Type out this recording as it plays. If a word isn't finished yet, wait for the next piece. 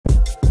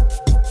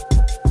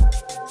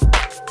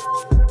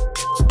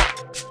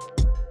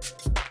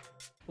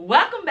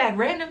back.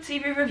 Random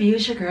TV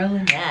Reviews, your girl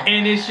and I.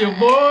 And it's your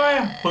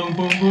boy, boom,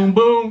 boom, boom,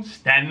 boom,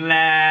 standing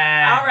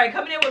live. All right,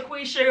 coming in with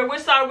Queen Sugar. We're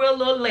sorry we're a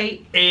little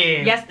late.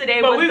 Yeah.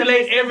 Yesterday but was the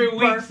late every week,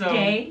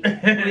 birthday. so.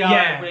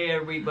 Yeah.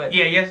 Every week, but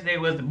yeah, yesterday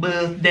was the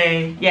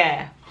birthday.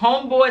 Yeah.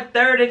 Homeboy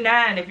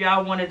 39, if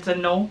y'all wanted to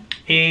know.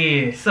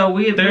 Yeah. So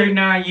we're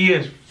 39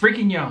 years,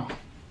 freaking young.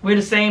 We're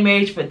the same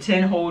age for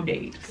 10 whole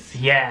days.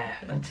 Yeah.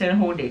 10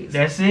 whole days.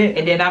 That's it.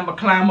 And then I'm going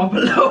to climb up a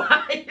little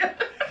higher.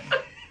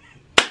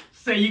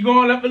 So you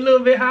going up a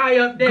little bit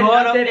higher up there,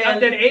 up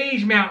that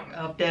age mountain.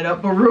 Up that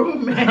upper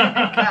room, man.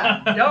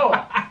 God,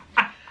 no.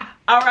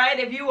 All right,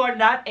 if you are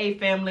not a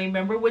family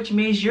member, which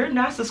means you're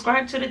not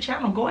subscribed to the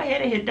channel, go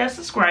ahead and hit that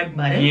subscribe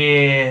button.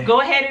 Yeah.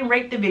 Go ahead and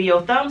rate the video.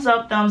 Thumbs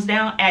up, thumbs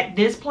down. At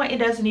this point, it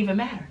doesn't even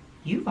matter.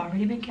 You've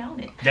already been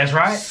counted. That's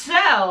right.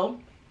 So,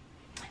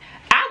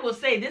 I will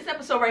say this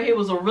episode right here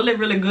was a really,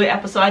 really good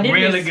episode. I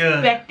didn't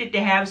expect it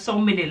to have so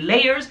many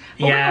layers.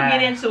 But we're going to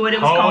get into it.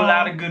 It was called, whole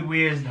lot of good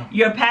wisdom.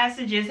 Your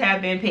passages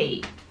have been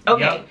paid.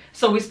 Okay, yep.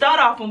 So we start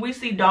off when we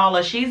see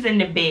Darla. She's in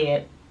the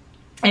bed.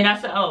 And I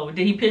said, oh,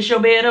 did he piss your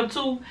bed up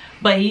too?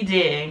 But he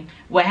did.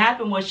 What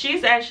happened was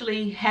she's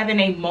actually having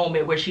a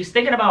moment where she's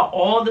thinking about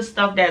all the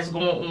stuff that's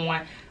going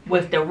on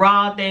with the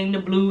raw thing, the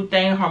blue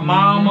thing, her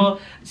mama,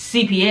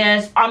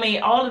 CPS. I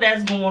mean, all of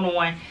that's going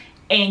on.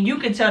 And you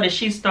can tell that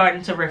she's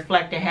starting to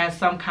reflect and has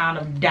some kind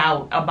of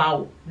doubt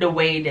about the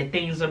way that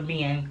things are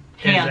being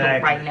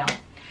handled right now.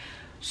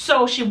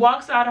 So she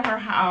walks out of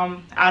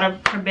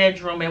her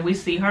bedroom and we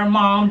see her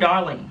mom,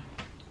 Darlene.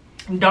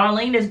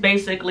 Darlene is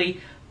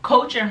basically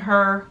coaching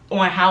her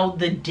on how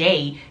the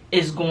day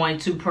is going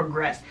to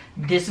progress.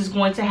 This is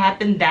going to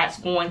happen. That's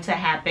going to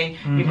happen.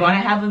 You're going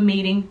to have a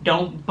meeting.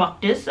 Don't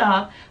buck this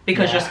up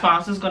because your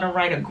sponsor is going to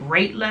write a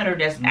great letter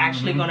that's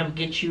actually going to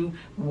get you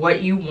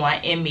what you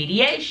want in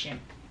mediation.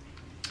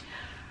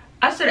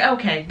 I said,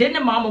 okay. Then the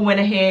mama went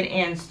ahead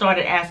and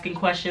started asking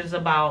questions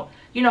about,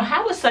 you know,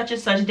 how was such and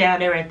such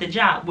down there at the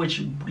job?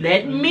 Which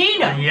let me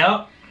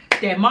know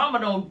that mama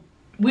don't,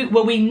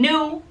 we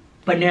knew,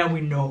 but now we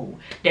know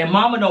that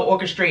mama don't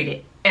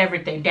orchestrate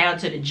everything down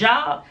to the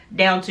job,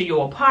 down to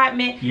your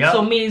apartment.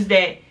 So it means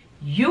that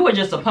you are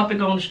just a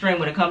puppet on the string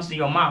when it comes to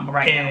your mama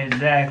right now.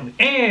 Exactly.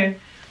 And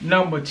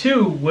number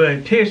two,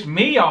 what pissed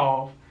me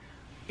off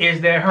is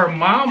that her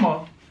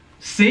mama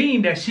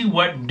seen that she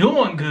wasn't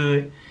doing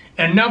good,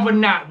 and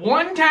not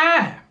one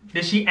time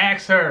did she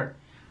ask her,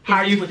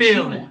 how you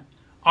feeling?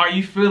 Are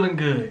you feeling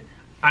good?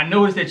 I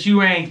noticed that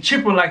you ain't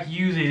chipper like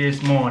you usually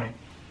this morning.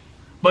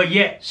 But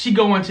yet, she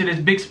go into this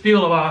big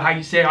spiel about how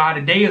you said how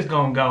the day is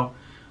gonna go.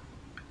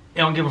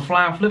 And don't give a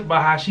flying flip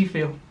about how she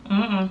feel.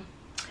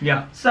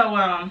 Yeah.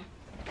 So,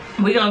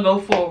 we're gonna go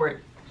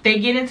forward. They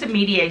get into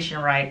mediation,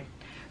 right?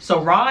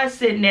 So Raw is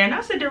sitting there, and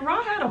I said, did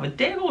Raw have a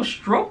daggone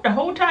stroke the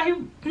whole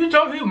time? You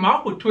told me his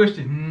mouth was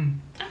twisted.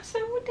 I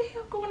said, what the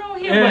hell going on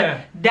here?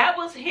 Yeah. But that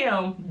was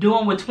him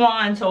doing what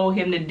Twan told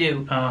him to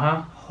do.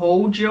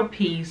 Hold your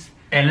peace.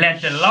 And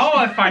let the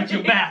Lord fight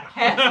your battle.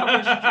 Have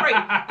something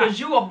straight. Because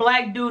you a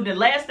black dude. The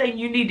last thing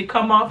you need to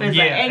come off as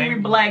an angry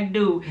black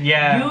dude.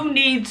 You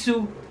need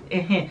to.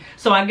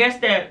 So I guess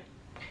that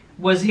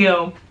was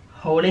him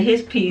holding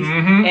his peace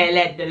and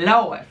let the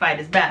Lord fight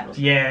his battles.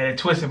 Yeah, the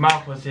twisted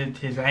mouth was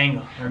his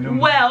anger.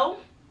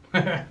 Well,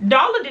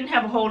 Darla didn't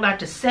have a whole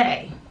lot to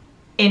say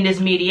in this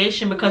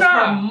mediation because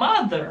her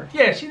mother.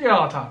 Yeah, she did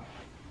all the time.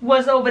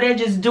 Was over there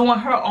just doing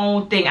her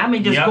own thing. I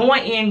mean, just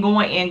going in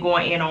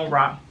on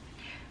Raw.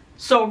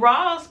 So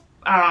Raw's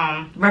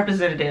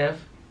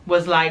representative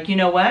was like, you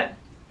know what?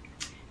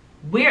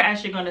 We're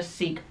actually going to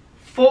seek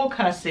full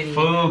custody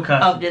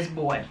of this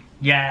boy.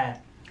 Yeah.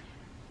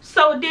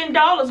 So then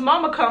Darla's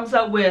mama comes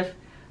up with,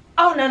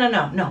 oh,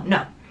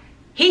 no.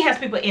 He has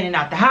people in and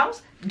out the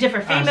house,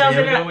 different females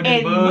in and out,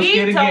 and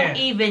we don't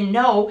even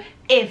know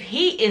if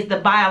he is the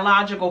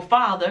biological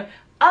father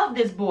of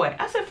this boy.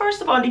 I said,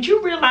 first of all, did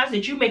you realize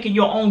that you're making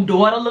your own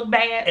daughter look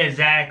bad?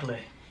 Exactly.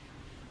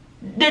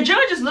 The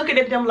judge is looking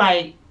at them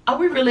like, are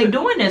we really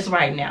doing this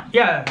right now?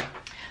 Yeah.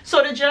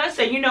 So the judge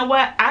said, you know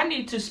what? I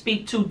need to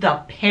speak to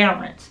the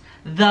parents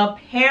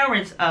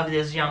of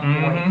this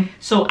young boy,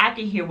 so I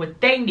can hear what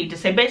they need to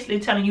say.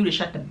 Basically telling you to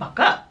shut the fuck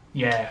up.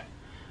 Yeah.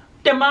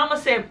 The mama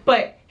said,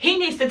 but he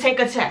needs to take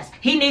a test.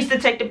 He needs to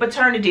take the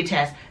paternity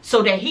test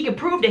so that he can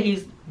prove that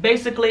he's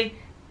basically,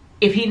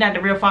 if he's not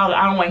the real father,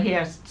 I don't want to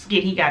hear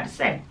skit he got to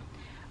say.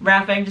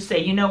 Ralph just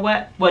said, you know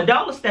what? Well,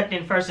 Darla stepped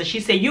in first and she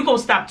said, you gonna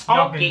stop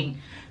talking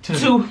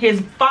to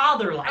his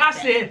father like that. I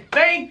said,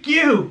 thank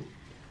you.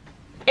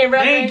 And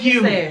Ralph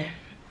said,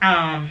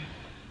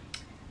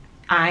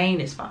 I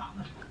ain't his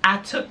father. I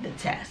took the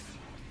test.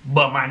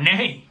 But my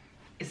name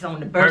is on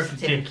the birth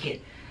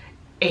certificate.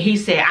 And he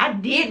said, I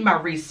did my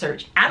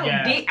research. I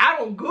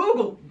don't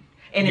Google.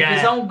 And if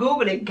it's on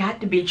Google, it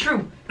got to be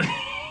true.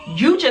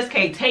 You just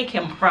can't take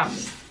him from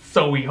me.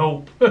 So we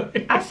hope.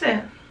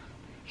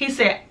 He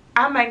said,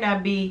 I might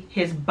not be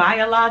his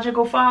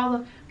biological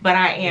father, but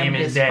I am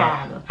his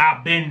father.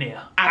 I've been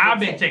there. I've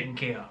been taken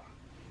care of.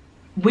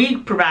 We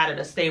provided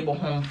a stable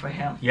home for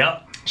him.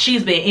 Yep.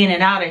 She's been in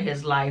and out of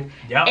his life.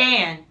 Yep.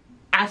 And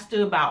I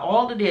stood by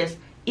all of this,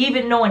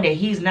 even knowing that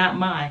he's not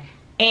mine,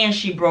 and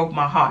she broke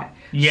my heart.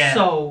 Yeah.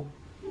 So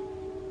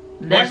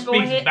let's go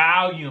ahead.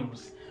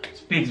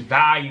 Speaks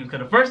volumes. Because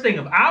the first thing,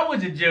 if I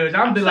was a judge,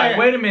 I'd be like,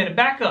 wait a minute,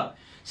 back up.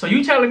 So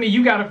you telling me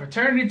you got a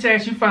fraternity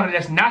test, you found out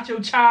that's not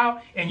your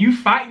child, and you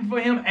fighting for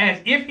him as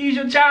if he's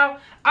your child?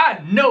 I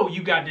know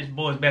you got this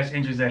boy's best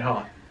interest at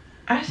heart.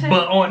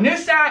 But on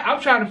this side,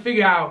 I'm trying to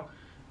figure out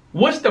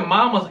what's the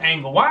mama's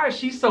angle. Why is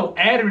she so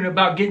adamant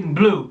about getting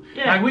Blue?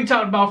 Yeah. Like we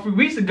talked about a few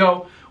weeks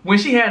ago, when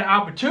she had an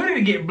opportunity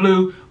to get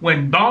Blue,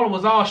 when Dollar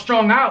was all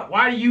strung out,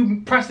 why do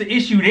you press the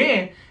issue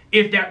then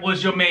if that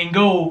was your main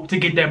goal to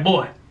get that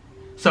boy?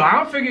 So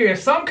I'm figuring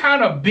there's some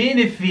kind of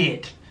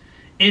benefit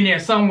in there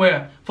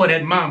somewhere for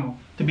that mama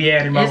to be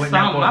added about with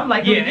that boy. I'm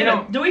like,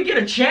 do we get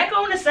a check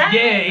on the side?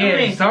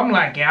 Yeah, something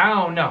like that. I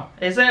don't know.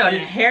 Is there an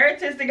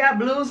inheritance that got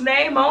Blue's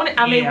name on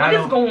it? I mean, what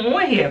is going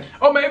on here?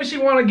 Or maybe she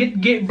want to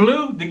get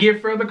Blue to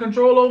get further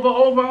control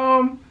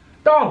over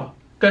Dollar,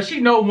 because she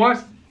know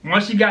once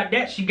she got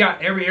that, she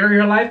got every area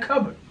of her life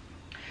covered.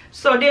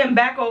 So then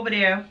back over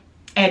there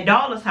at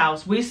Dollar's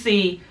house, we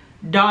see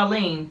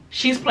Darlene.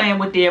 She's playing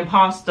with the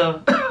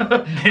imposter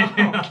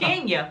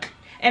Kenya.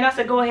 And I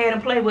said, go ahead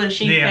and play with her.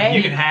 She fake.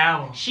 You can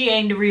have her. She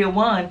ain't the real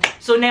one.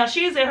 So now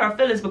she's in her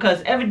feelings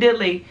because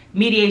evidently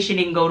mediation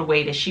didn't go the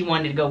way that she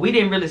wanted to go. We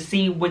didn't really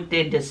see what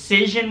the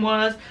decision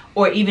was,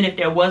 or even if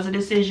there was a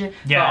decision.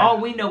 Yeah. But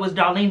all we know was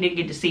Darlene didn't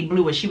get to see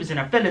Blue, and she was in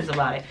her feelings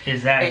about it.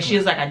 Exactly. And she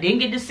was like, I didn't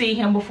get to see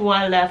him before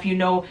I left. You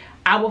know,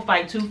 I will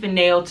fight tooth and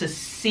nail to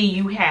see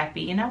you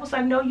happy. And I was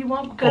like, no, you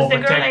won't, because the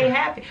girl ain't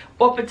happy.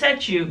 Or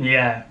protect you.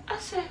 Yeah. I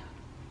said,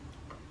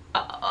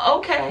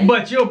 okay.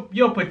 But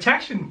your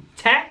protection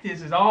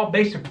tactics is all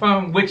based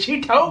upon what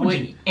she told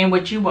you. And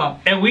what you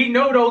want. And we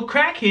know those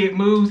crackhead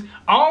moves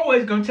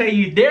always gonna tell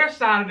you their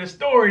side of the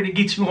story to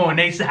get you on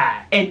their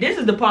side. And this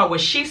is the part where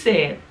she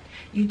said,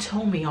 you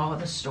told me all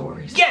the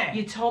stories. Yeah.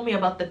 You told me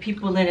about the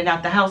people in and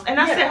out the house. And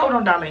I said, hold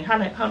on, darling.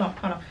 Hold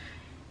on.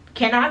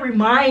 Can I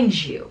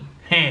remind you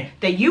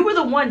that you were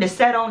the one that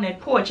sat on that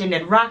porch in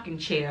that rocking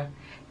chair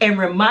and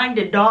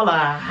reminded Dollar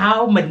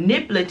how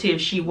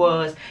manipulative she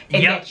was,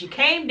 and that she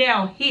came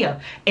down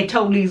here and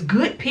told these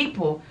good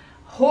people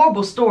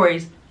horrible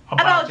stories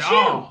about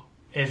you.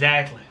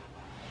 Exactly.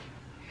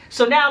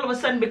 So now all of a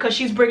sudden, because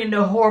she's bringing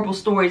the horrible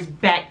stories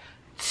back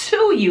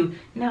to you,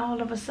 now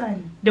all of a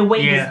sudden the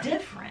weight is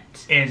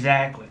different.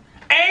 Exactly.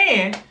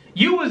 And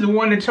you was the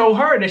one that told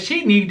her that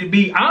she needed to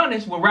be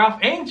honest with Ralph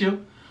Angel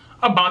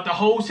about the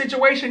whole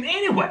situation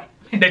anyway.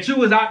 That you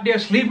was out there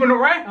sleeping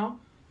around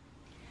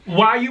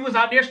while you was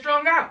out there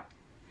strung out.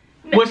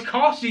 What's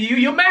costing you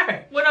your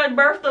marriage. When her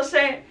Bertha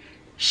said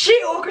she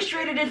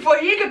orchestrated it for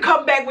he could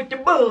come back with the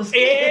bulls.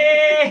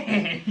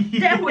 Yeah.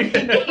 That's what he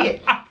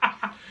did.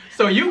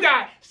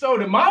 So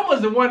the mom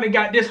was the one that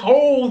got this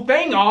whole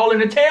thing all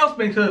in a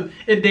tailspin, because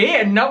if they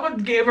had never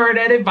gave her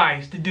that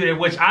advice to do that,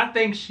 which I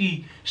think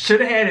she should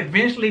have had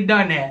eventually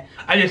done that.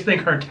 I just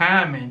think her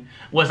timing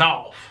was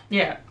off.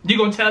 Yeah. You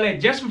gonna tell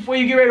that just before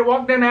you get ready to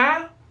walk down the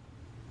aisle?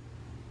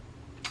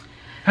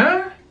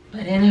 Huh?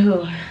 But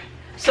anywho,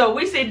 so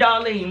we see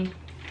Darlene.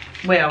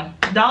 Well,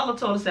 Dollar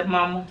told us that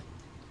Mama,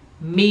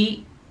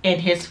 me and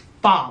his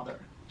father.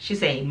 She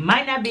said he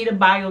might not be the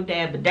bio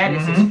dad, but that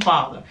is his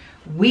father.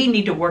 We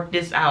need to work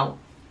this out.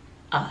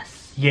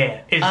 Us.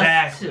 Yeah,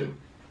 exactly. Us too.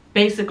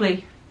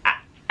 Basically,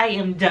 I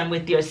am done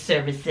with your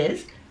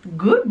services.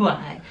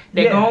 Goodbye.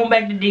 They're going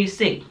back to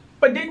DC.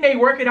 But didn't they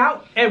work it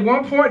out? At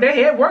one point,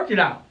 they had worked it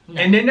out. No.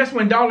 And then that's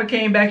when Dollar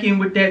came back in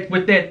with that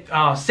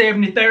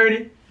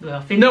 70-30.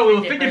 Well, 50-50. No,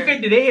 it was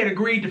 50-50. They had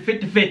agreed to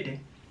 50-50.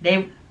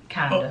 They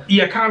kind of.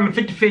 Yeah, kind of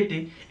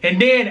 50-50.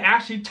 And then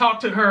after she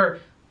talked to her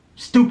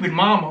stupid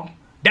mama,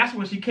 that's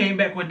when she came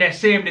back with that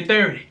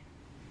 70-30.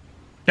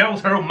 That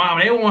was her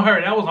mama. They want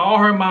her. That was all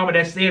her mama,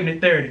 that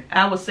 70-30.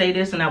 I would say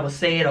this and I would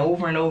say it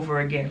over and over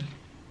again.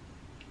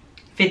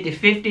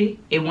 50-50,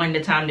 it wasn't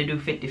the time to do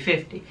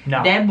 50-50.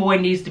 No. That boy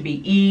needs to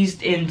be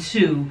eased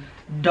into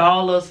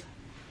Dollar's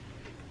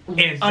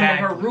under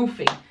her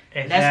roofing.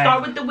 Exactly. Let's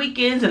start with the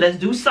weekends and let's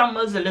do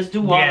summers and let's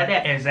do all of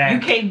that. Exactly.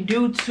 You can't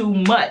do too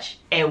much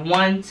at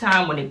one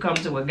time when it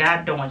comes to a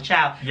goddamn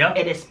child. Yep.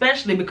 And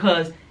especially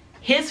because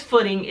his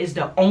footing is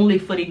the only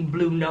footing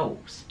Blue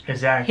knows.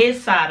 Exactly.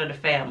 His side of the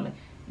family.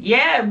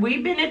 Yeah,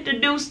 we've been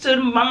introduced to the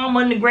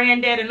mama and the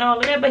granddad and all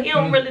of that, but he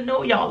don't really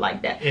know y'all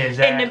like that.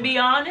 Exactly. And to be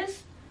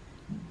honest,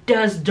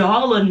 does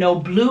Dollar know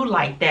Blue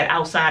like that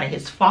outside of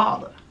his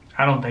father?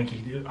 I don't think he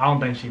do. I don't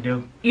think she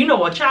do. You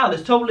know, a child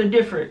is totally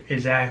different.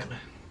 Exactly.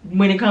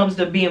 When it comes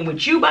to being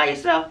with you by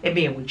yourself and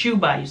being with you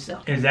by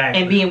yourself.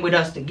 Exactly. And being with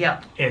us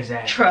together.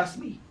 Exactly. Trust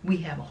me, we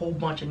have a whole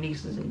bunch of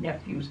nieces and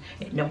nephews,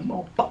 and them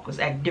motherfuckers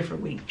act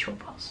different with each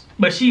of us.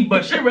 But she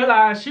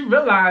realized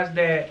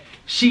that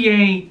she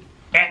ain't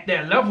at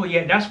that level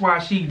yet. That's why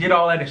she did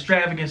all that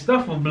extravagant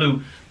stuff with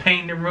Blue,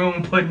 painting the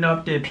room, putting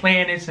up the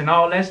planets and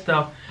all that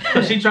stuff.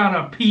 But she trying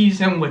to appease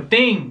him with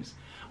things.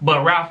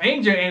 But Ralph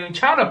Angel ain't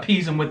trying to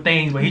appease him with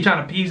things, but he trying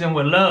to appease him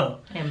with love.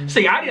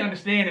 See, I didn't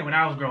understand it when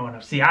I was growing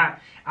up. See, I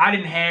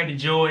didn't have the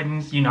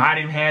Jordans, you know, I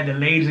didn't have the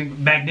ladies.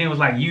 Back then it was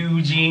like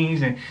U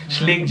jeans and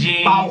slick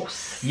jeans.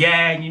 Boss.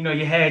 Yeah, and you know,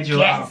 you had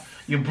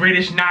your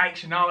British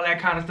Nikes and all that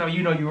kind of stuff.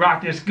 You know, you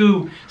rocked at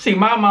school. See,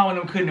 my mom and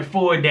them couldn't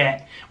afford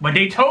that. But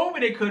they told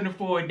me they couldn't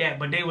afford that.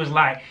 But they was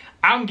like,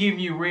 I'm giving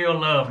you real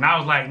love. And I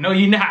was like, no,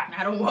 you're not.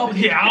 I don't want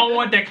it. Yeah, I don't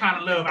want that kind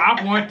of love.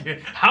 I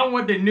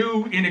want the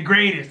new and the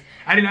greatest.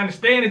 I didn't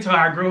understand until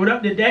I grew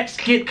up that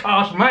skit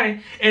cost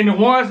money. And the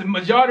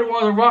majority of the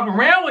ones that walk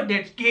around with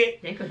that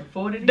skit, they couldn't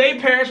afford it. Their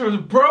parents was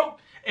broke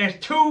as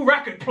 2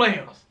 record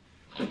players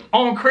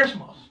on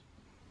Christmas.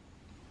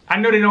 I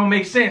know they don't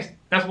make sense.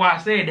 That's why I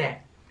said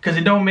that. Because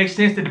it don't make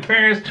sense that the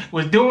parents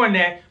was doing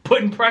that,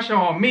 putting pressure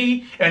on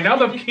me and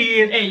other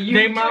kids. And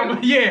their mama,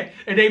 yeah,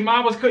 and their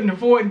mamas couldn't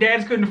afford, and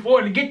dads couldn't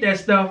afford to get that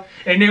stuff.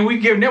 And then we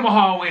give them a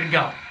hard way to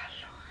go.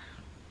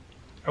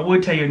 I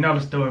would tell you another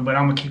story, but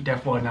I'm gonna keep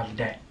that for another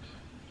day.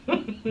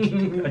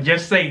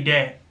 Just say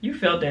that. You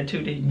felt that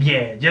too, didn't you?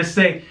 Yeah, just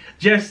say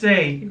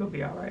you're gonna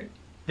be all right.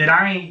 That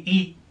I ain't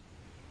eat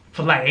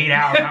for like 8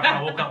 hours after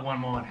I woke up one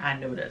morning. I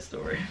know that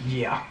story.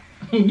 Yeah.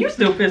 You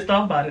still pissed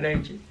off about it,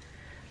 ain't you?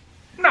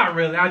 Not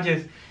really. I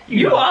just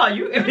you are.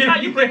 Every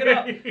time you bring it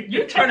up,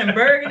 you turning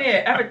burgundy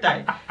and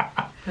everything.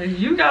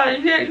 You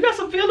got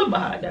some feeling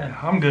behind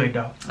that. I'm good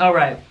though. All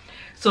right.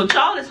 So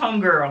Charlie's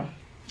homegirl,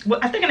 well,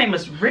 I think her name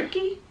is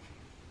Ricky.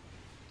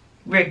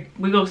 We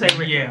gonna say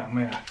Ricky. Yeah,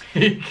 man.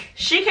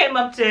 She came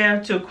up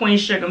there to Queen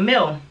Sugar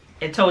Mill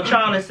and told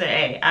Charlie, said,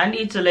 "Hey, I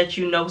need to let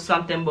you know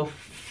something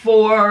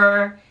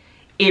before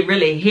it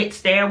really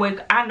hits their way.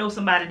 I know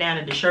somebody down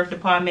at the sheriff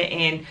department,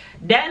 and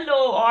that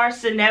little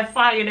arson, that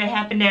fire that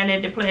happened down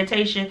at the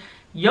plantation,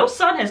 your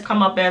son has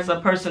come up as a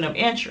person of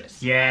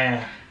interest."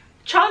 Yeah.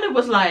 Charlie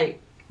was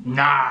like,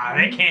 "Nah,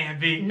 that can't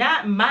be.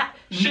 Not my,"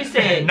 she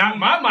said, "Not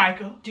my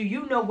Michael. Do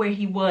you know where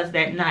he was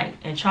that night?"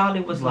 And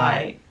Charlie was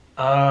like,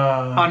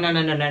 "Oh,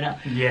 no.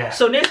 Yeah.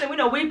 So next thing we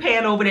know, we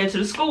paying over there to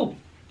the school.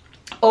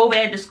 Over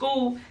at the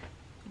school,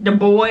 the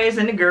boys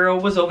and the girl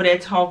was over there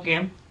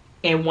talking.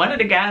 And one of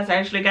the guys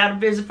actually got a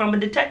visit from a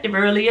detective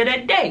earlier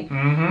that day.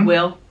 Mm-hmm.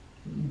 Well,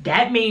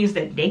 that means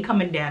that they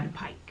coming down the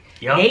pike.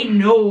 Yep. They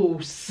know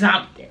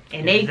something.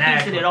 And they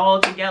Exactly. piecing it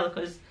all together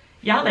because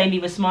y'all ain't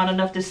even smart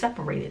enough to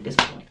separate at this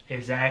point.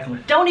 Exactly.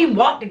 Don't even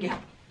walk together.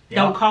 Yep.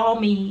 Don't call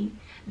me.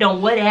 Don't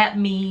WhatsApp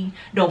me.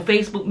 Don't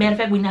Facebook. Matter of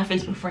fact, we're not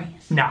Facebook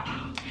friends. No.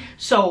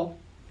 So,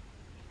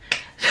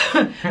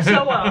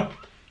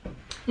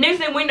 next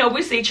thing we know,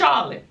 we see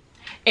Charlie.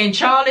 And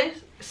Charlie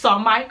saw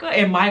Micah,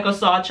 and Micah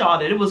saw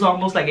Charlie. It was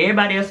almost like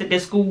everybody else at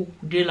that school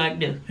did like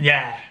this.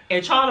 Yeah.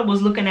 And Charlie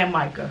was looking at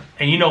Micah.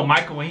 And you know,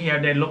 Michael, when he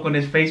had that look on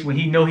his face, when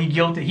he know he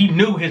guilty, he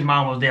knew his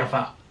mom was there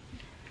for.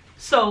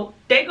 So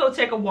they go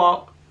take a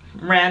walk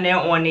around there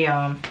on the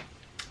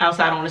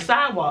outside on the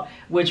sidewalk,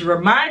 which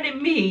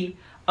reminded me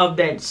of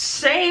that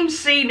same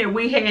scene that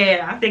we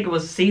had. I think it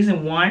was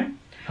season 1,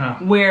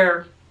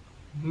 where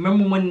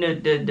remember when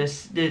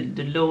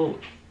the little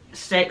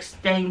sex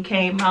thing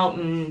came out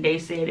and they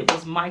said it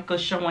was Michael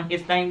showing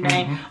his thing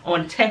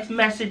on text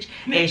message,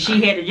 and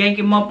she had to yank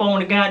him up on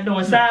the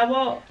goddamn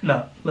sidewalk.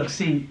 Look,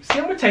 see,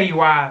 I'm gonna tell you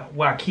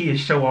why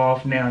kids show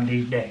off now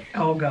these days.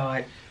 Oh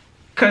God.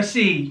 Cause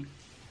see,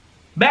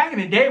 back in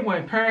the day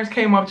when parents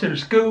came up to the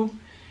school,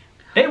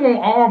 they weren't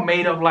all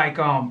made up like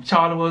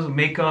Charlie was,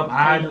 makeup,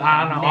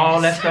 eyeliner, all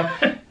that stuff.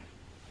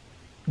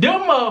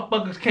 Them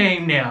motherfuckers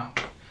came now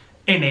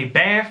in a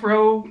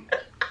bathrobe,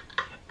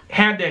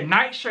 had their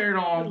nightshirt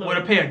on with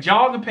a pair of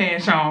jogging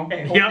pants on.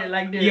 And holding it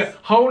like this. Yeah,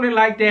 holding it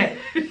like that.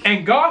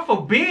 And God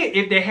forbid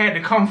if they had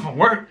to come from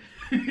work.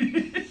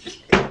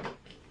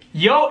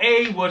 Your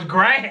age was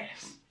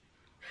grass.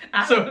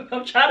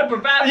 I'm trying to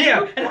provide for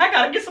you, and I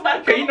gotta get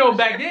somebody. Cause you know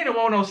back then there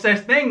wasn't no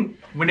such thing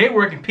when they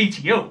working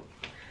PTO.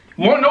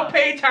 Wasn't no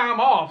paid time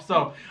off.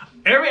 So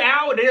every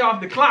hour they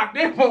off the clock,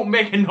 they won't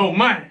making no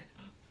money.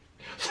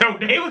 So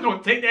they was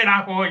gonna take that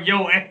out on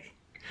your ass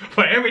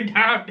for every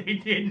time they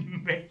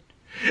didn't make.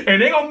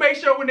 And they gonna make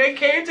sure when they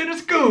came to the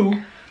school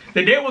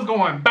that they was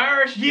gonna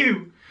embarrass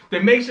you to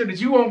make sure that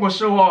you won't gonna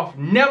show off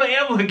never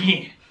ever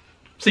again.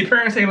 See,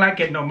 parents ain't like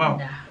that no more.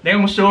 Nah. They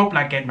don't show up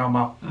like that no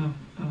more.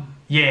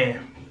 Yeah,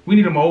 we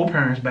need them old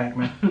parents back,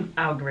 man.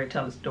 I'll go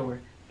tell the story,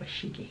 but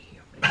she can't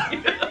hear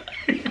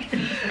me.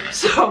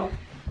 So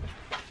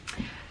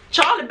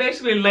Charlie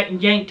basically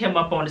yanked him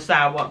up on the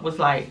sidewalk. Was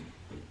like,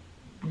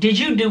 "Did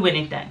you do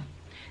anything?"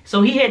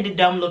 So he had the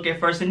dumb look at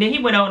first, and then he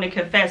went on and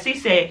confessed. He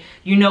said,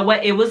 "You know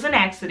what? It was an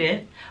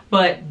accident,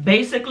 but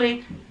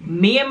basically,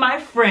 me and my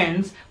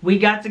friends, we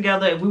got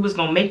together and we was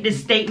gonna make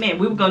this statement.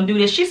 We were gonna do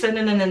this." She said,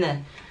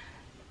 "No.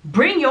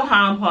 Bring your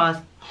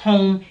handpaws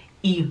home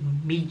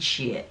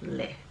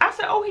immediately." I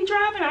said, "Oh, he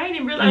driving? I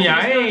didn't realize he was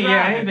still driving."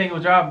 I didn't think he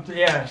was driving.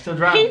 Yeah, still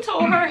driving. He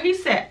told her, he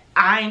said,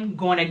 "I'm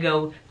gonna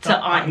go to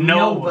Aunt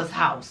Nova's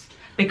house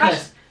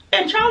because."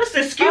 And Charlie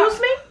said, "Excuse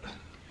me?"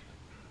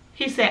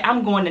 He said,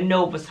 "I'm going to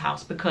Nova's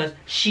house because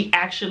she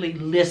actually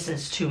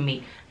listens to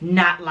me,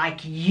 not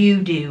like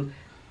you do."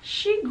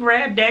 She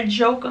grabbed that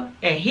joker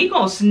and he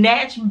gonna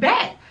snatch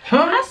back. Huh?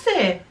 I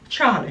said,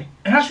 Charlie.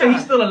 And I said,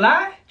 he's still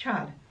alive?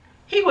 Charlie.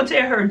 He gonna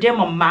tell her, them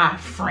are my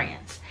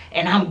friends.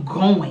 And I'm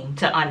going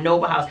to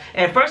Nova house.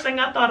 And the first thing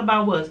I thought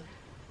about was,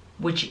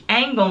 what you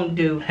ain't gonna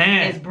do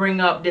is bring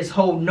up this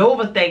whole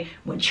Nova thing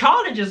when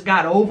Charlie just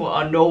got over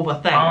a Nova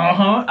thing.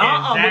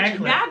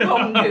 Exactly. What you not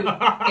gonna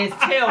do is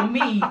tell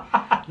me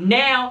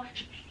now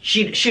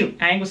shoot,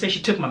 I ain't gonna say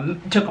she took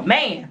a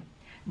man,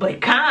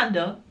 but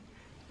kinda.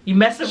 You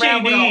mess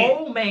around with an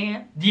old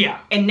man. Yeah.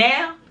 And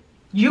now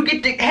you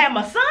get to have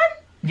my son?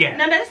 Yeah.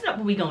 No, that's not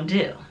what we gonna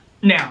do.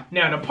 Now,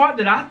 the part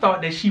that I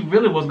thought that she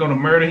really was gonna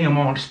murder him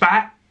on the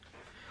spot,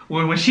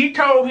 when she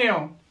told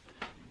him,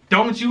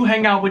 don't you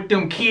hang out with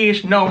them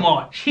kids no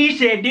more. She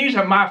said, these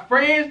are my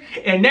friends,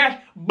 and that's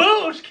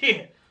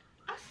bullshit.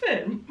 I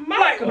said,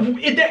 Michael.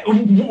 Like,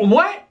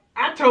 what?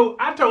 I told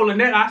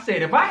Lynette, I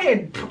said, if I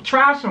had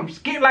tried some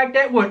skit like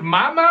that with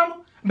my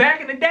mama back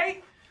in the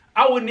day,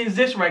 I wouldn't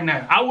exist right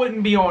now. I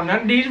wouldn't be on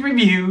none of these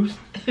reviews.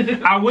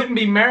 I wouldn't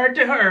be married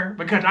to her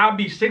because I'd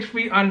be 6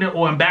 feet under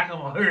or in back of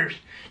a hearse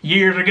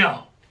years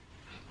ago.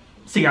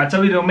 See, I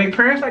told you they don't make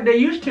parents like they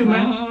used to,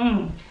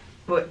 man.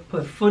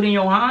 Put foot in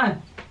your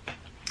hand.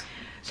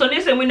 So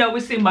listen, we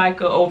see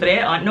Michael over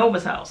there at Aunt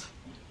Nova's house.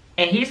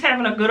 And he's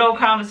having a good old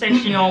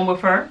conversation on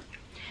with her.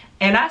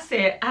 And I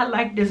said, I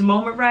like this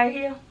moment right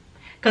here.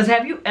 Because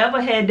have you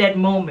ever had that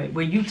moment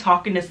where you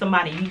talking to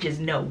somebody, you just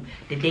know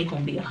that they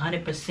going to be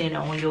 100%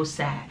 on your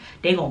side.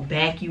 They going to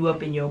back you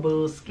up in your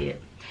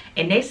bullshit.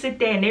 And they sit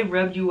there and they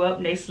rub you up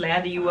and they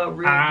slather you up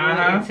real good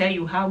and tell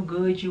you how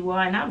good you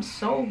are. And I'm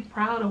so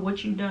proud of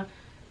what you done.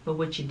 But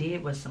what you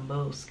did was some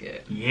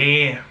bullshit.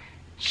 Yeah.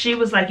 She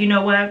was like, you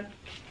know what?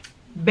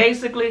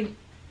 Basically,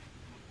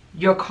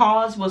 your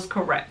cause was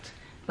correct.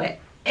 But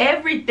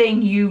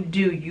everything you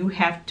do, you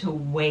have to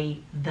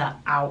weigh the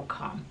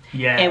outcome.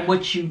 Yeah. And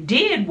what you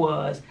did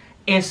was,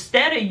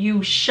 instead of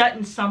you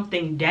shutting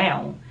something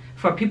down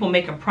for people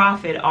making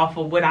profit off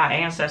of what our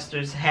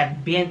ancestors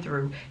have been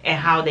through and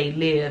how they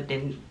lived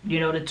and, you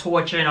know, the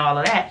torture and all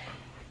of that,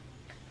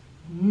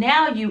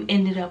 now you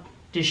ended up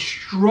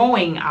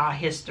destroying our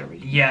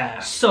history. Yeah.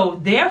 So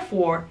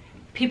therefore,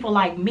 people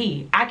like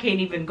me, I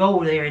can't even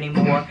go there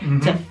anymore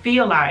to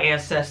feel our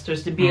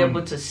ancestors, to be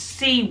able to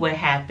see what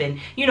happened,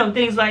 you know,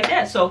 things like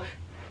that. So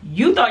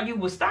you thought you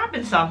were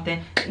stopping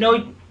something.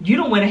 No, you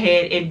done went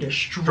ahead and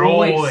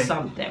destroyed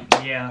something.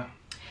 Yeah.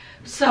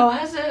 So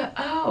I said,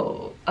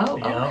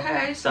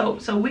 okay.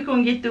 So we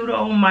gonna get through the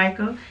old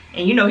Micah.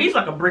 And you know, he's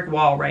like a brick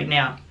wall right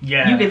now.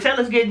 Yeah. You can tell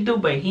it's getting through,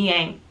 but he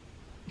ain't.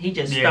 He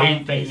just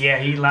stone faced.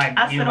 He like,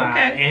 I said,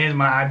 okay. In his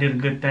mind, I did a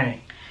good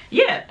thing.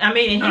 Yeah, I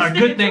mean, a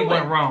good thing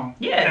went wrong.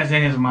 Yeah. That's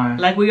in his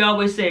mind. Like we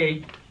always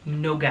say,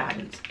 no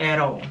guidance at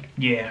all.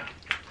 Yeah.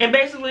 And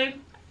basically,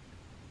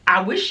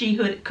 I wish she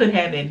could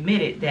have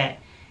admitted that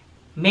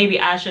maybe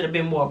I should have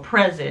been more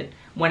present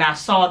when I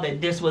saw that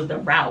this was the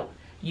route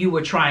you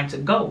were trying to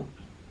go.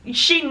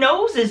 She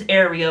knows this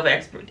area of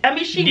expertise. I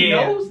mean, she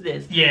knows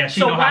this. Yeah,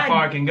 she knows how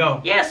far it can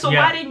go. Yeah, so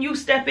why didn't you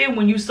step in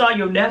when you saw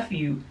your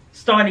nephew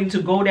starting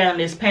to go down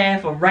this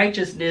path of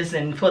righteousness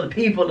and for the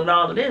people and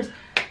all of this?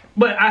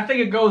 But I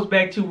think it goes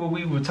back to what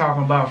we were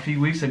talking about a few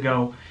weeks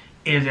ago,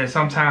 is that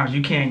sometimes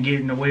you can't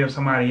get in the way of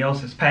somebody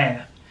else's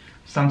path.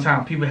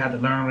 Sometimes people have to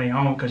learn on their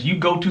own, because you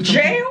go to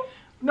jail?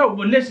 No,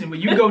 but listen,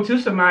 when you go to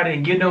somebody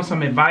and give them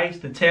some advice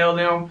to tell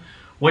them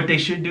what they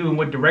should do and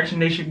what direction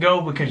they should go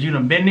because you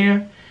done been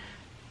there,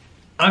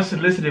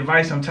 unsolicited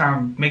advice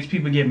sometimes makes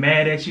people get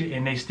mad at you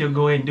and they still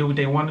go ahead and do what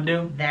they want to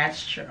do.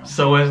 That's true.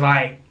 So it's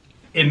like,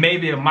 it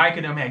maybe if Mike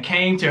and them had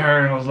came to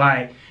her and was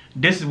like,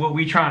 this is what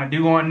we trying to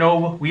do on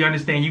Nova. We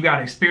understand you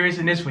got experience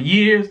in this for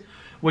years.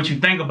 What you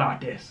think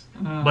about this?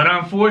 But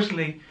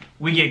unfortunately,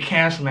 we get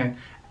canceling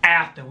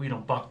after we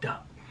done bucked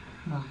up.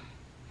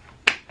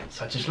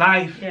 Such is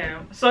life.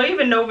 Yeah. So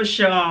even Nova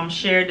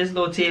shared this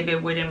little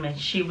tidbit with him, and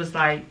she was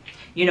like,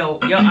 you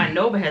know, your Aunt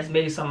Nova has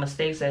made some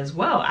mistakes as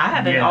well. I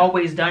haven't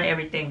always done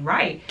everything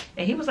right.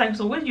 And he was like,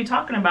 so what are you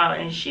talking about?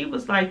 And she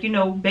was like, you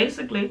know,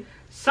 basically,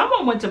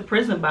 someone went to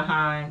prison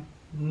behind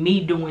me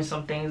doing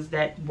some things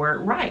that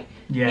weren't right.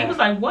 Yeah. He was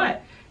like,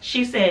 what?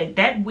 She said,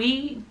 that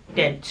weed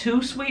that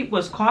Too Sweet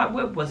was caught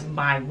with was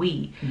my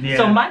weed. Yeah.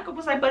 So Michael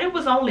was like, but it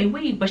was only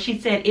weed. But she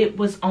said it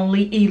was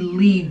only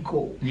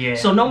illegal. Yeah.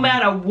 So no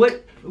matter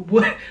what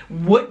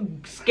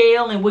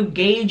scale and what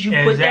gauge you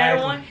put that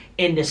on,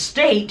 in the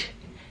state,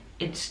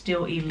 it's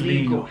still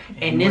illegal.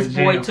 And this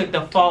boy took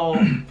the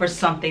fall for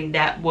something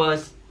that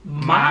was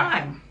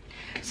mine.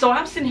 So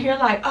I'm sitting here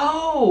like,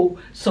 oh,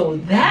 so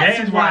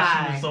that's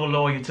why she was so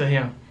loyal to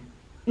him.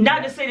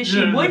 Not to say that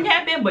she wouldn't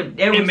have been, but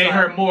it made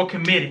her more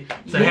committed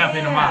to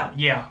helping him out.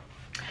 Yeah.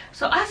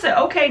 So I said,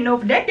 okay, no,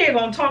 that day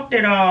gonna talk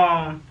that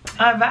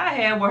Ivy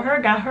had with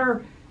her got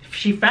her.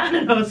 She found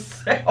it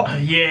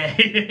herself. Yeah.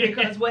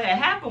 Because what had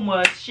happened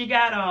was she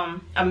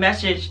got a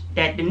message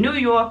that the New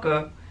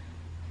Yorker,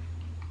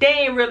 they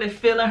ain't really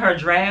feeling her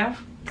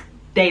draft.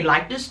 They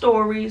like the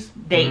stories.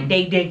 They can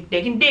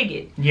dig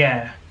it.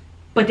 Yeah.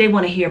 But they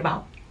want to hear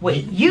about what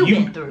you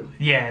went through.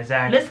 Yeah,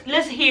 exactly.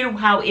 Let's hear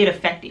how it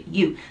affected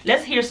you.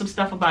 Let's hear some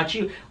stuff about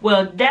you.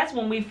 Well, that's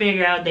when we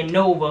figure out that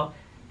Nova,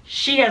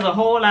 she has a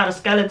whole lot of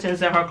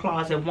skeletons in her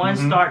closet. One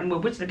starting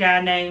with, what's the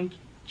guy named?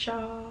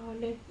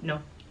 Charlie? No.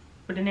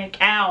 What's the name?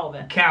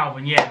 Calvin.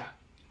 Calvin, yeah.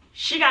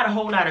 She got a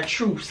whole lot of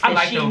truths I that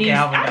like she those needs.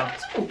 Calvin,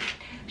 though.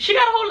 She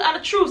got a whole lot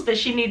of truths that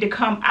she need to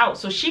come out.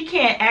 So she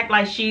can't act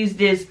like she's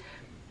this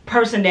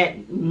person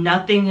that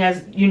nothing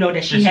has, you know,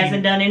 that she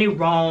hasn't done any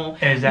wrong.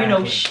 Exactly. You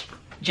know,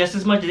 just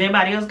as much as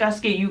everybody else got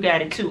scared, you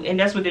got it too. And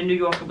that's what the New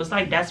Yorker was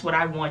like. That's what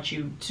I want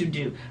you to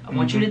do. I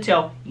want you to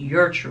tell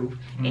your truth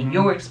and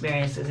your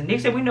experiences. And they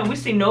said, we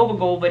see Nova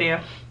go over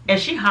there and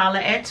she holler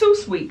at Too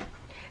Sweet.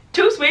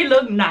 Too Sweet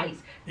look nice.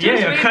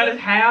 Yeah, cut his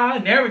hair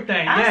and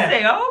everything. I said,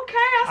 okay.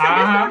 I said,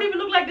 this don't even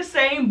look like the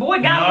same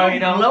boy. Got a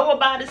little glow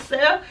about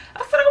itself.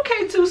 I said,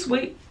 okay, Too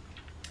Sweet.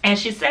 And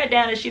she sat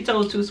down and she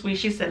told Too Sweet,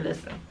 she said,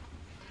 listen,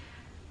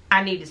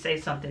 I need to say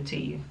something to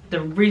you. The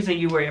reason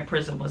you were in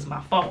prison was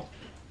my fault.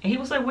 And he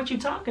was like, what you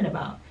talking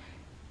about?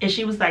 And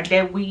she was like,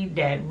 that weed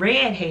that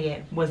Red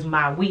had was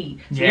my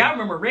weed. So y'all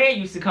remember Red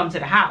used to come to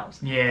the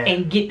house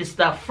and get the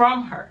stuff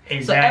from her.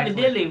 Exactly. So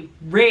evidently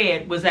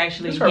Red was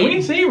actually we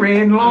didn't see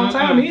Red in a long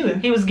time either.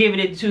 He was giving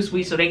it to Too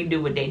Sweet so they can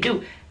do what they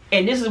do.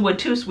 And this is what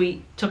Too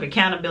Sweet took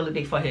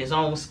accountability for his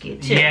own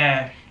skit too.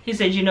 Yeah. He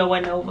said, you know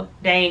what, Nova?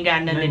 They ain't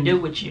got nothing to do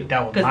with you.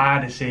 That was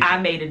my decision. I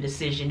made a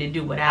decision to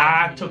do what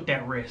I took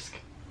that risk.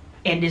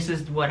 And this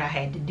is what I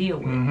had to deal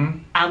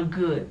with. I'm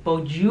good.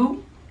 But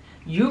you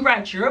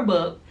write your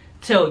book,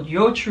 tell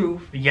your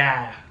truth.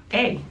 Yeah.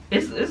 Hey,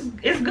 it's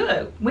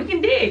good. We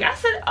can dig. I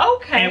said,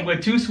 okay. And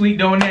with Too Sweet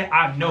doing that,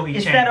 I know he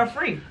changed. Set her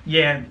free.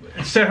 Yeah,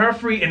 set her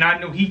free, and I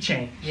know he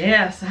changed.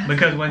 Yes.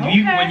 Because when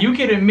you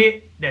can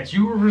admit that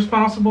you were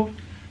responsible,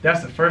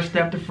 that's the first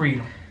step to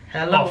freedom.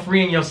 Hello. Or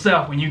freeing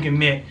yourself when you can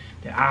admit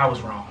that I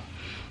was wrong,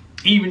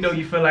 even though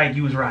you feel like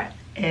you was right.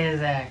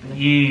 Exactly.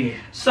 Yeah.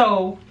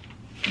 So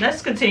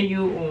let's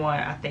continue on.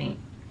 I think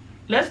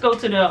let's go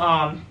to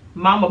the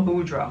Mama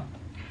Boudreaux.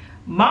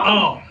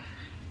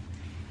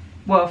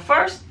 Well,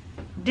 first,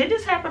 did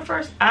this happen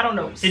first? I don't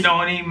know. It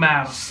don't even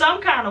matter.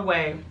 Some kind of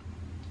way,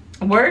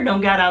 word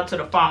done got out to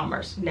the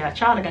farmers. Now,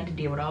 Charlie got to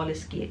deal with all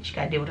this skit. She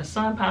got to deal with her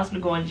son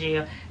possibly going to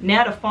jail.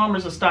 Now the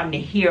farmers are starting to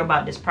hear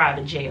about this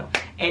private jail.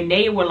 And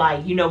they were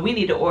like, you know, we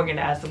need to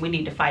organize and we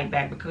need to fight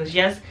back. Because,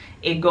 yes,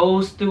 it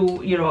goes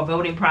through, you know, a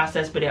voting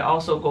process, but it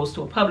also goes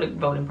to a public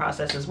voting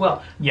process as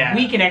well. Yeah.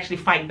 We can actually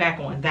fight back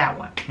on that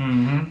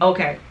one.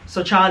 Okay.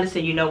 So Charlie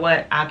said, you know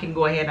what? I can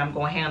go ahead and I'm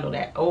going to handle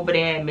that. Over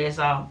there at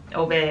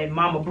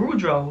Mama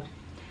Boudreaux,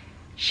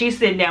 she's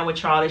sitting down with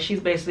Charlie. She's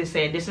basically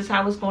saying, this is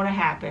how it's going to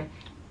happen.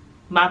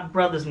 My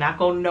brother's not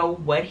going to know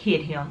what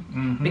hit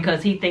him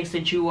because he thinks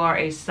that you are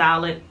a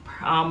solid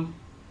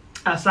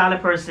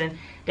person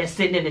that's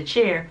sitting in a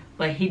chair,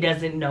 but he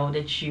doesn't know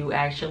that you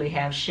actually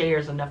have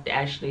shares enough to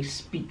actually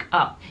speak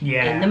up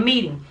in the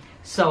meeting.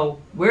 So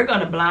we're going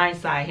to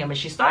blindside him. And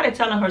she started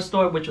telling her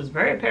story, which was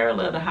very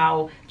parallel to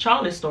how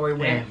Charlie's story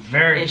went. Yeah,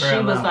 very parallel.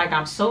 She was like,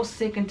 I'm so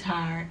sick and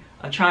tired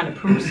of trying to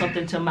prove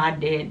something to my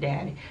dead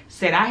daddy.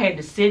 Said I had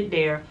to sit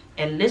there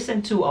and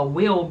listen to a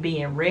will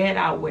being read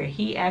out where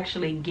he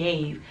actually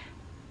gave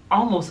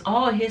almost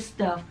all his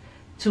stuff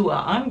to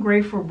an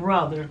ungrateful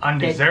brother.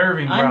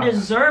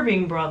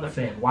 Undeserving brother.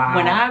 Said, wow.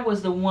 When I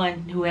was the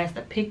one who has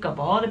to pick up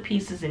all the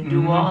pieces and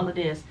do all of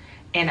this.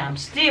 And I'm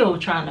still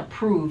trying to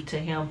prove to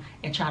him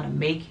and trying to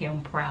make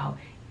him proud,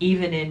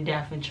 even in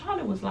death. And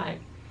Charlie was like,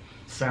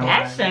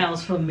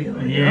 sounds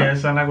familiar. Yeah, it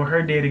sounds like what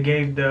her daddy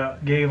gave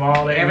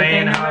all that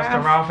land house to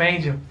Ralph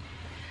Angel.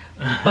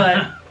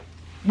 But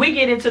we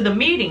get into the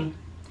meeting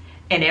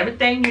and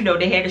everything, you know,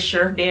 they had the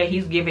sheriff there.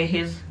 He's giving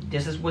his,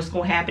 this is what's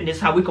going to happen. This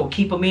is how we going to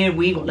keep them in.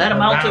 We ain't going to let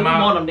them out till we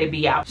want them to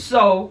be out.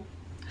 So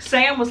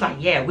Sam was like,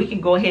 yeah, we can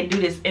go ahead and do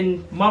this.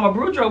 And Mama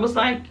Boudreaux was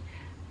like,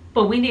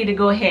 but we need to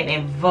go ahead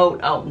and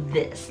vote on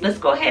this. Let's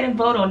go ahead and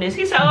vote on this.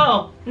 He said,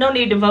 oh, no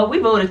need to vote. We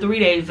voted 3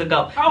 days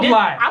ago.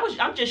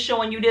 I'm just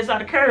showing you this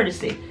out of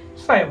courtesy.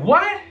 It's like,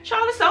 what?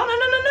 Charlie said,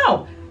 oh,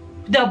 no.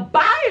 The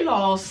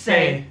bylaws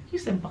say. He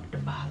said, buck the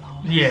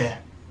bylaws. Yeah.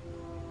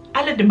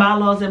 I let the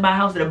bylaws in my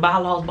house and the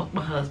bylaws buck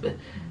my husband.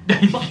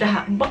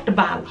 buck the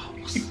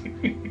bylaws.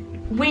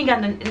 We ain't got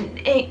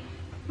nothing.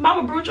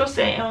 Mama Boudreaux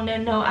said on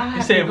that note,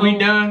 he said, we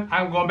done,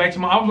 I'm going back to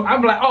my office.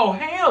 I'm like, oh,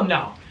 hell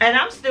no. And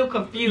I'm still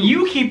confused.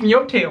 You keeping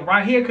your tail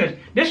right here because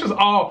this was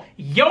all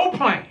your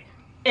plan.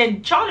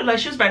 And Charlie, like,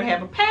 she was about to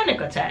have a panic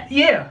attack.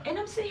 Yeah. And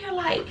I'm sitting here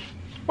like,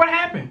 what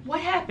happened?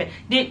 What happened?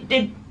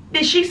 Did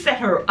she set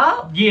her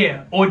up?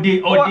 Yeah. Or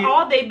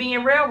are they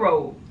being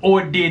railroaded?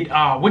 Or did,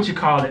 what you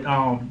call it,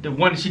 the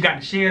one that she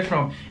got the shares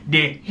from,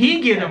 did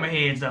he give them a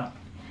heads up?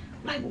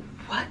 Like,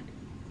 what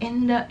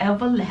in the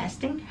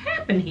everlasting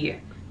happened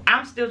here?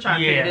 I'm still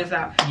trying to figure this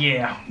out.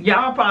 Yeah.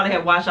 Y'all probably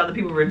have watched other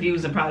people's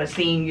reviews and probably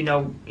seen, you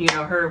know,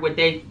 heard what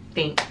they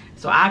think.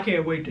 So I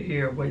can't wait to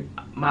hear what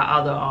my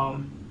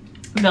other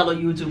fellow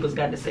YouTubers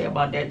got to say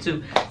about that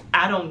too.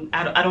 I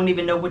don't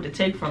even know what to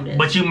take from this.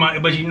 But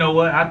you know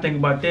what? I think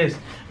about this.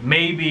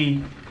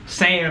 Maybe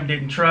Sam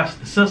didn't trust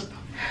the sister.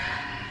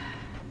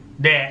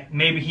 that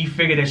maybe he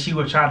figured that she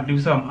would try to do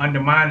something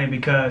undermining,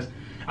 because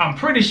I'm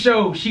pretty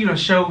sure she done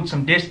showed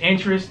some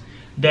disinterest,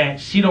 that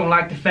she don't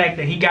like the fact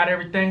that he got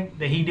everything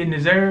that he didn't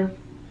deserve.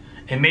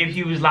 And maybe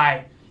he was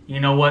like, you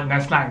know what,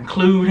 let's not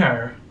include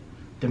her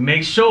to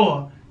make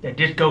sure that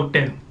this go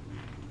through.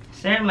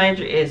 Sam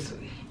Landry is...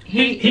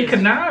 He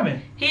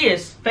conniving. He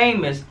is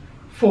famous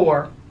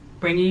for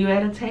bringing you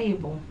at a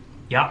table.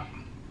 Yep.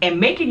 And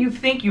making you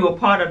think you're a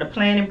part of the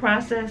planning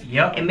process.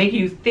 Yep. And making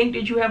you think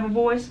that you have a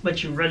voice,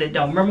 but you really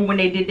don't. Remember when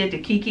they did that to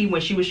Kiki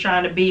when she was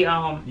trying to be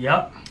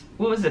Yep.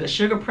 What was it, a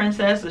sugar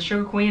princess, a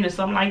sugar queen, or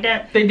something like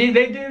that? They did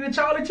it to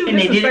Charlie too. And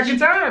this is the second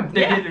time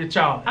they did it to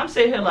Charlie. I'm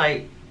sitting here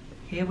like,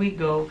 here we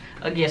go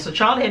again. So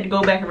Charlie had to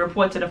go back and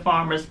report to the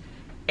farmers,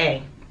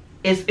 hey,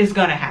 it's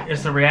gonna happen.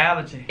 It's a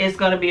reality. It's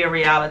gonna be a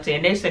reality.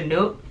 And they said,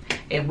 nope.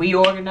 If we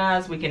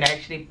organize, we can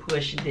actually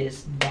push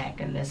this back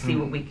and let's see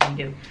what we can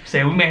do.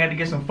 Say we may have to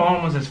get some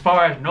farmers as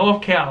far as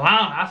North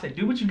Carolina. I said,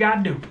 do what you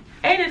gotta do.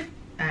 And if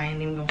I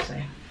ain't even gonna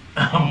say.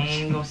 I ain't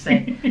even gonna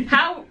say.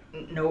 How?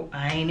 Nope,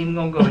 I ain't even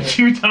gonna go there. What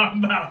you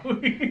talking about?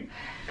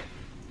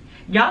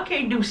 Y'all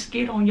can't do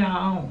skit on your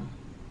own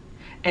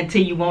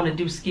until you want to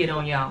do skit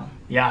on your own.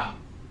 Yeah.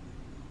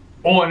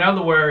 Or in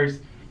other words,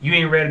 you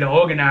ain't ready to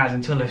organize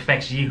until it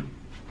affects you.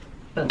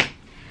 But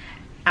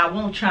I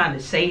won't try to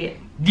say it.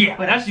 Yeah,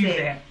 but that's you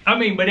said.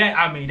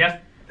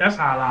 That's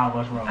how a lot of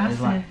us roll. It's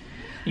like,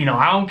 you know,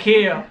 I don't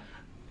care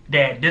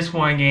that this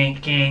one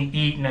can't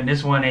eat and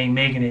this one ain't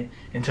making it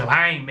until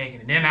I ain't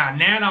making it. Then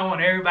I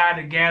want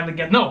everybody to gather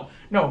together.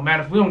 No,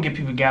 matter if we don't get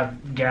people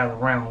gather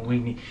around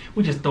when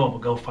we just throw up a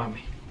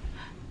GoFundMe.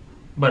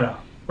 But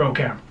roll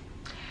camera.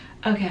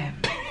 Okay.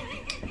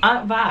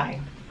 Aunt Vi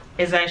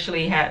is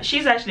actually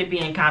she's actually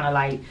being kind of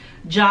like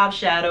job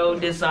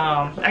shadowed. This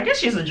I guess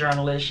she's a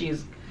journalist.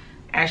 She's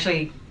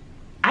actually,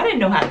 I didn't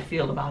know how to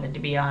feel about it, to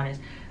be honest,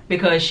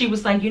 because she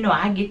was like, you know,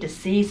 I get to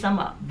see some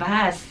of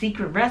Vi's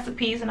secret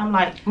recipes, and I'm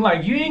like,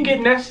 you ain't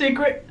getting that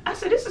secret? I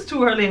said, this is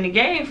too early in the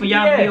game for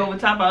y'all to be over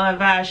top of Aunt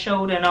Vi's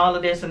shoulder and all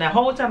of this. And that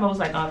whole time I was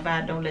like, Aunt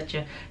Vi, don't let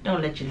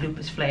your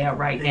lupus flare out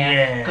right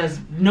now, because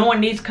no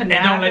one needs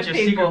conniving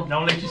people.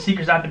 Don't let your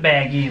secrets out the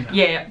bag either.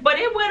 Yeah, but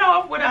it went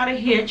off without a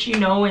hitch, you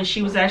know, and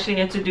she was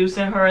actually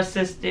introducing her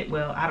assistant.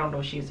 Well, I don't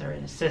know if she's her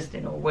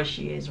assistant or what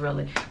she is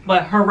really,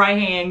 but her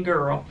right-hand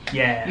girl.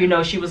 Yeah. You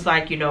know, she was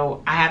like, you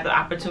know, I have the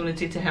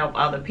opportunity to help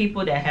other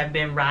people that have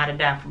been ride or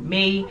die for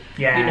me.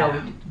 Yeah. You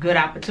know, good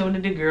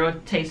opportunity. Girl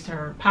tasted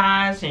her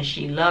pies and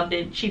she loved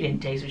it. She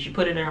didn't taste it. She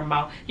put it in her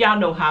mouth. Y'all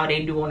know how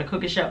they do on the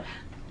cooking show.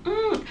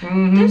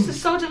 This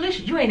is so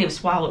delicious. You ain't even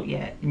swallowed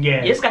yet.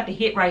 Yeah. It's got the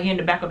hit right here in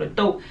the back of the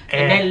throat.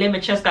 And that lemon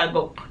just got to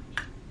go,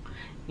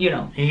 you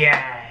know.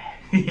 Yeah.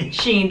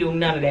 She ain't do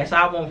none of that, so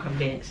I won't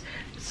convince.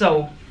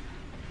 So,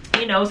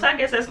 you know, so I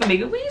guess that's going to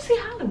be good. We ain't see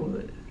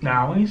Hollywood.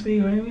 Nah, we ain't see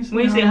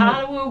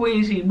Hollywood. We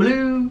ain't see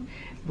Blue.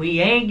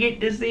 We ain't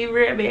get to see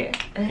Red Bear.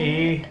 We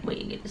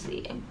ain't get to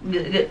see him.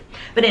 Good.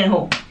 But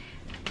anyhow,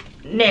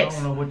 next.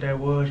 I don't know what that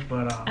was,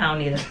 but I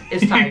don't either.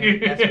 It's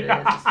tired. That's what it is.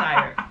 It's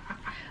tired.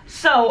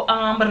 So,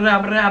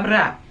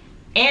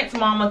 Aunt's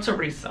mama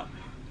Teresa.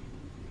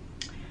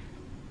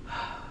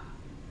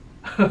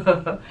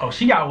 Oh,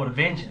 she got with a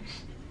vengeance.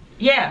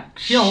 Yeah.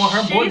 She don't want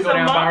her boy to go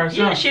down by herself.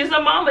 Yeah, she's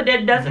a mama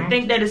that doesn't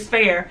think that it's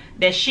fair,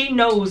 that she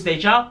knows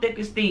that y'all thick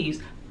as thieves.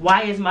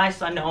 Why is my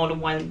son the only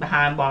one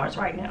behind bars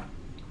right now?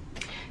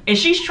 And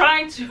she's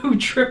trying to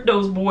trip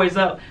those boys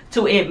up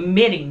to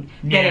admitting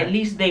that at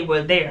least they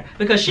were there.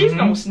 Because she's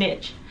gonna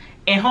snitch.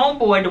 And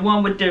homeboy, the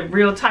one with the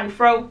real tight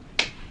fro,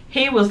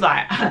 he was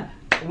like,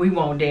 we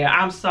won't dare.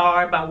 I'm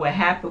sorry about what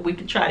happened. We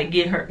could try to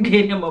get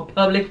him a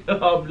public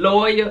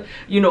lawyer,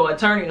 you know,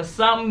 attorney or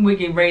something. We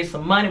can raise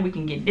some money. We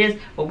can get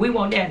this, but we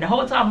won't dare. And the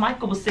whole time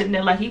Michael was sitting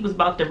there like he was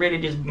about to ready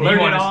to just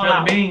blurt it all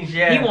out.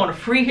 He want to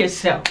free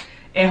himself.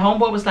 And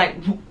homeboy was like,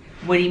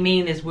 what he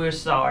mean is we're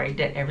sorry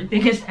that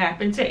everything has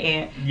happened to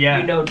Aunt. Yeah.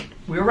 You know,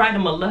 we'll write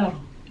him a letter.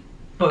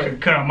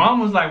 But cause her mom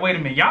was like, wait a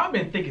minute, y'all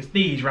been thick as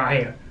thieves right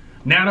here.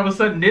 Now all of a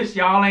sudden this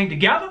y'all ain't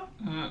together?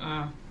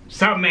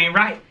 Something ain't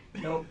right.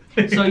 Nope.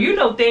 So you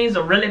know things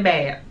are really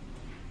bad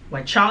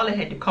when Charlie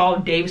had to call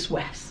Davis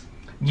West.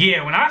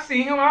 Yeah, when I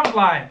seen him, I was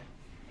like,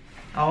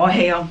 oh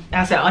hell.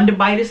 I said,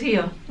 underbite is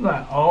here.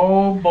 Like,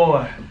 oh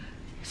boy.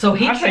 So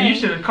I said you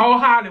should have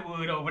called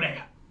Hollywood over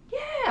there.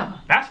 Yeah.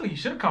 That's what you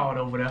should have called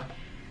over there.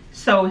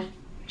 So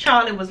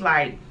Charlie was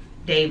like,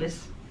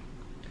 Davis,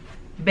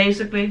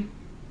 basically,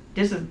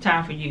 this is the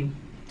time for you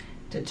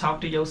to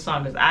talk to your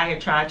son. Because I had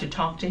tried to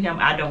talk to him.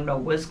 I don't know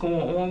what's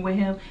going on with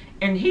him.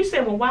 And he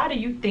said, well, why do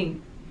you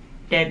think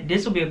that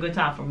this will be a good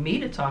time for me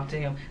to talk to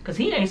him? Because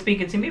he ain't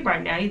speaking to me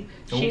right now.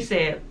 She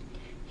said,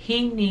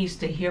 he needs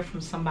to hear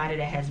from somebody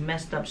that has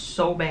messed up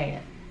so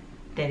bad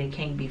that it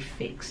can't be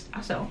fixed.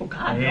 I said, oh,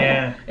 God,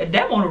 no. And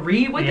that want to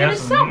read within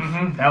itself.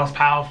 That was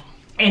powerful.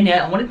 And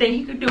the only thing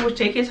he could do was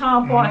take his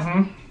home parts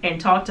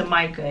and talk to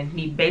Micah. And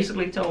he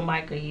basically told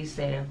Micah, he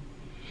said,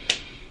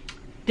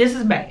 this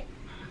is bad.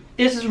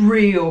 This is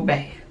real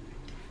bad.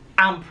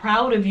 I'm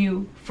proud of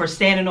you for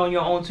standing on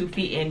your own 2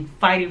 feet and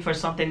fighting for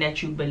something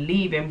that you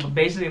believe in. But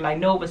basically, like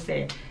Nova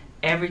said,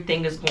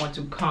 everything is going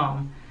to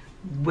come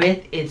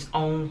with its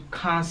own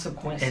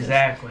consequences.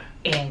 Exactly.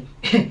 And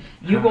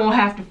you're going to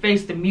have to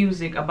face the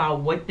music about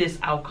what this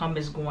outcome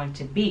is going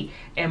to be.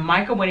 And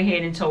Michael went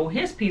ahead and told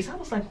his piece. I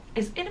was like,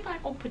 is anybody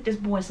going to put this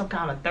boy in some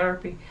kind of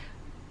therapy?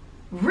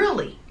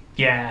 Really?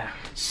 Yeah.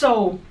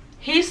 So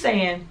he's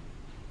saying,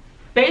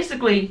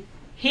 basically,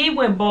 he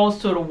went balls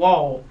to the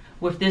wall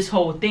with this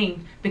whole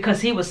thing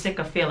because he was sick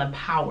of feeling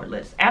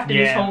powerless. After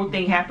this whole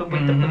thing happened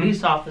with the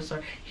police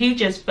officer, he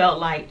just felt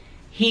like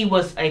he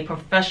was a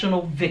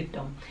professional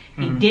victim.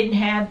 He didn't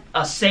have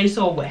a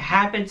say-so what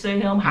happened to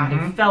him, how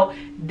he felt.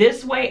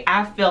 This way,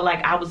 I felt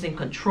like I was in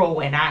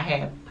control and I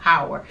had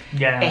power.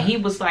 Yeah. And he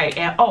was like,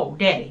 oh,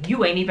 Daddy,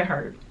 you ain't even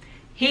heard.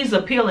 He's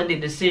appealing the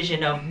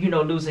decision of, you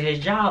know, losing his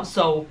job.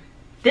 So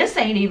this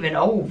ain't even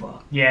over.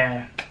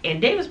 Yeah.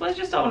 And Davis was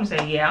just told him,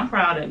 say, yeah, I'm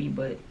proud of you,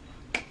 but...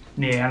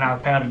 Yeah, and I'm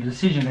proud of the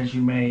decision that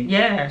you made.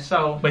 Yeah,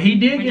 so... But he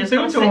did get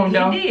through to him,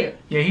 though. He did.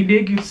 Yeah, he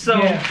did get... So,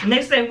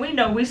 next thing we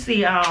know, we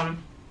see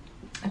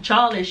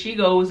Charlie. She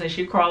goes and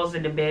she crawls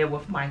into bed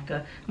with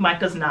Micah.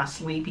 Micah's not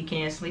asleep. He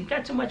can't sleep.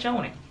 Got too much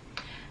on him.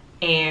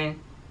 And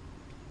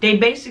they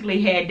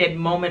basically had that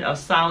moment of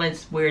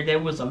silence where there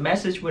was a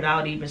message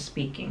without even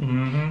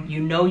speaking.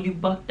 You know you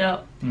bucked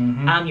up.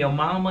 I'm your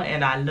mama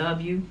and I love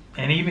you.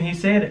 And even he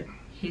said it.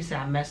 He said,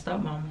 I messed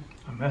up, mama.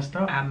 I messed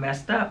up. I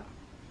messed up.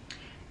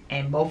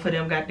 And both of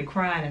them got to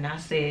crying, and I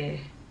said,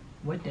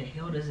 what the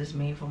hell does this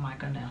mean for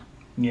Micah now?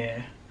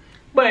 Yeah.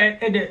 But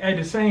at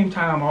the same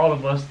time, all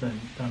of us done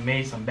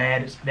made some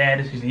bad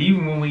decisions.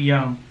 Even when we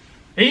young.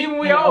 Even when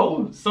we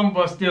old, some of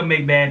us still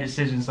make bad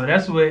decisions. So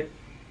that's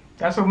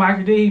what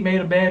Micah did. He made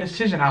a bad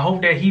decision. I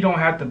hope that he don't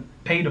have to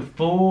pay the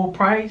full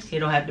price. He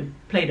don't have to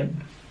pay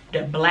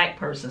the black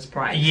person's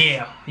price.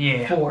 Yeah,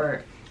 yeah.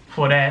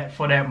 For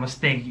that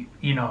mistake,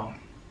 you know.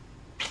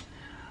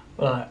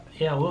 But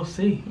yeah, we'll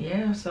see.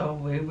 Yeah, so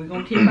we're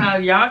gonna keep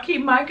y'all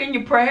keep Mike in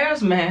your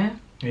prayers, man.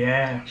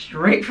 Yeah.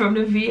 Straight from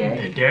the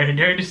VA.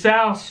 Dirty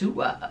South.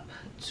 Two up,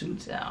 two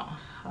down.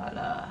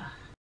 Holla.